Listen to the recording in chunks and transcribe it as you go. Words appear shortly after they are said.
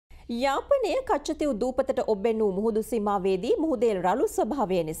යාපනයේ කච්චතිව් දූපතට ඔබ්බෙන් වූ මුහුදු සීමාවේදී මුහුදේ රළු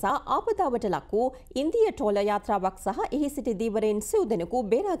ස්වභාවය නිසා ආපදාවට ලක් වූ ඉන්දිය ට්‍රෝල යාත්‍රාවක් සහ එහි සිටි දීවරයින් සිව් දෙනෙකු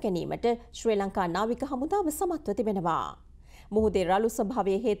බේරා ගැනීමට ශ්‍රී ලංකා නාවික හමුදාව සමත්ව තිබෙනවා. මුහුදේ රළු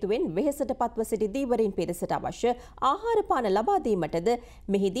ස්වභාවය හේතුවෙන් වෙහෙසට පත්ව සිටි දීවරයින් පිරිසට අවශ්‍ය ආහාර පාන ලබා දීමටද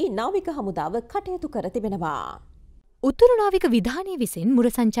මෙහිදී නාවික හමුදාව කටයුතු කර තිබෙනවා. උතුරු නාවික විධානය විසින් මුර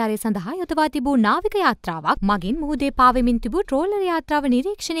සංචාරය සඳහා යොදවා තිබූ නාවික යාත්‍රාවක් මගින් මුහුදේ පාවෙමින් තිබූ ට්‍රෝලර් යාත්‍රාව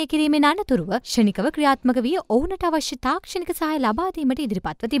නිරීක්ෂණය කිරීමෙන් අනතුරුව ක්ෂණිකව ක්‍රියාත්මක වී ඔවුනට අවශ්‍ය තාක්ෂණික සහාය ලබා දීමට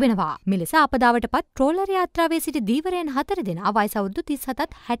ඉදිරිපත්ව තිබෙනවා. මෙලෙස ආපදාවටපත් ට්‍රෝලර් යාත්‍රාවේ සිටි දීවරයන් 4 දෙනා වයස අවුරුදු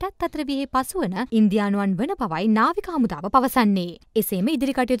 37ත් 60ත් අතර වියේ පසුවන ඉන්දියානුවන් වන බවයි නාවික හමුදාව පවසන්නේ. එසේම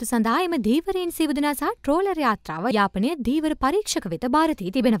ඉදිරි කටයුතු සඳහා එම දීවරයන් සිව් දෙනා සහ ට්‍රෝලර් යාත්‍රාව යාපනයේ දීවර පරීක්ෂක වෙත භාර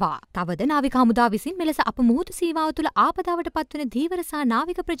දී තිබෙනවා. තවද නාවික හමුදාව විසින් මෙලෙස අප මුහුදු සීමාව තුළ ආපදාවට පත්වන දීවර සහ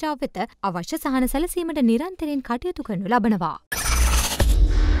නාවික ප්‍රජාව වෙත අවශ්‍ය සහන සැලසීමට නිරන්තරයෙන් කටයුතු කරනු ලබනවා.